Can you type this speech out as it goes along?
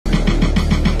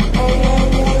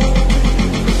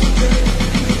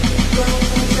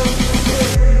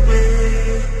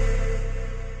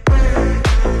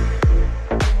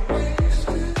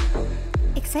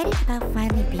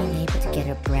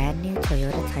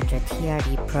Tundra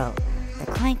TRD Pro,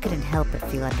 the client couldn't help but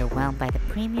feel underwhelmed by the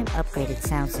premium upgraded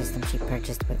sound system she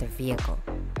purchased with her vehicle.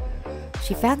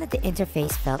 She found that the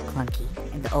interface felt clunky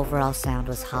and the overall sound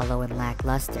was hollow and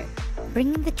lackluster.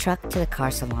 Bringing the truck to the car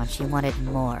salon, she wanted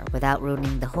more without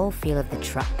ruining the whole feel of the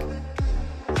truck.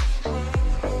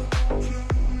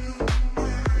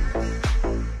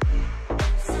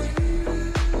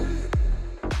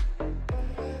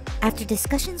 After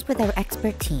discussions with our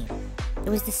expert team, it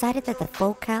was decided that the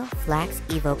Focal Flax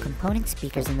Evo component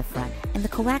speakers in the front and the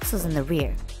coaxials in the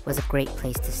rear was a great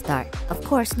place to start. Of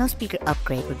course, no speaker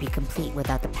upgrade would be complete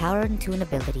without the power and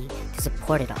tunability to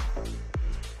support it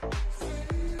all.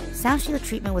 Sound shield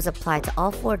treatment was applied to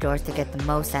all 4 doors to get the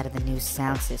most out of the new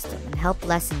sound system and help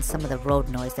lessen some of the road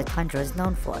noise the Tundra is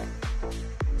known for.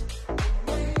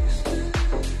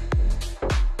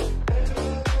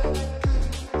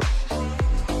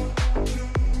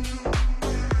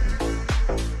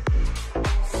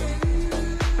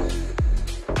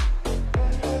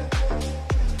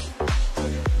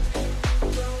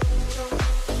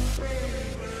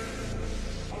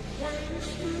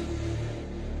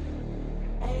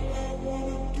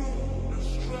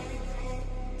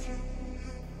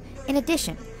 In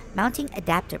addition, mounting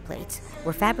adapter plates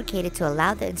were fabricated to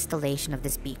allow the installation of the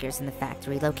speakers in the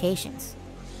factory locations.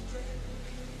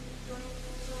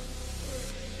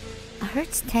 A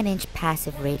Hertz 10-inch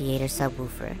passive radiator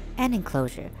subwoofer and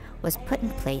enclosure was put in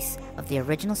place of the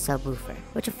original subwoofer,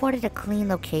 which afforded a clean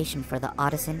location for the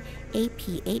Audison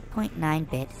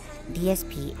AP8.9bit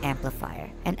DSP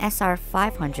amplifier and SR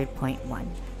 500.1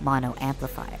 mono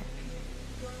amplifier.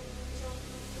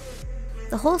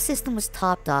 The whole system was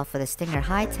topped off with a Stinger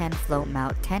High 10 float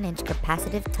mount 10-inch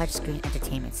capacitive touchscreen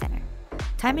entertainment center.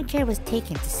 Time and care was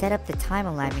taken to set up the time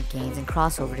alignment gains and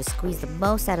crossover to squeeze the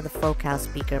most out of the Focal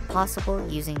speaker possible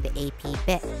using the AP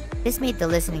bit. This made the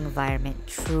listening environment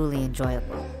truly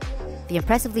enjoyable. The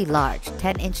impressively large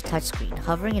 10-inch touchscreen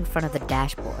hovering in front of the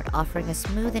dashboard, offering a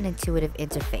smooth and intuitive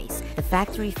interface, the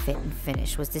factory fit and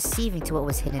finish was deceiving to what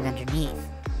was hidden underneath.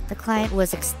 The client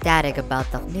was ecstatic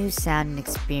about the new sound and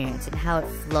experience and how it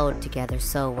flowed together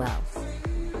so well.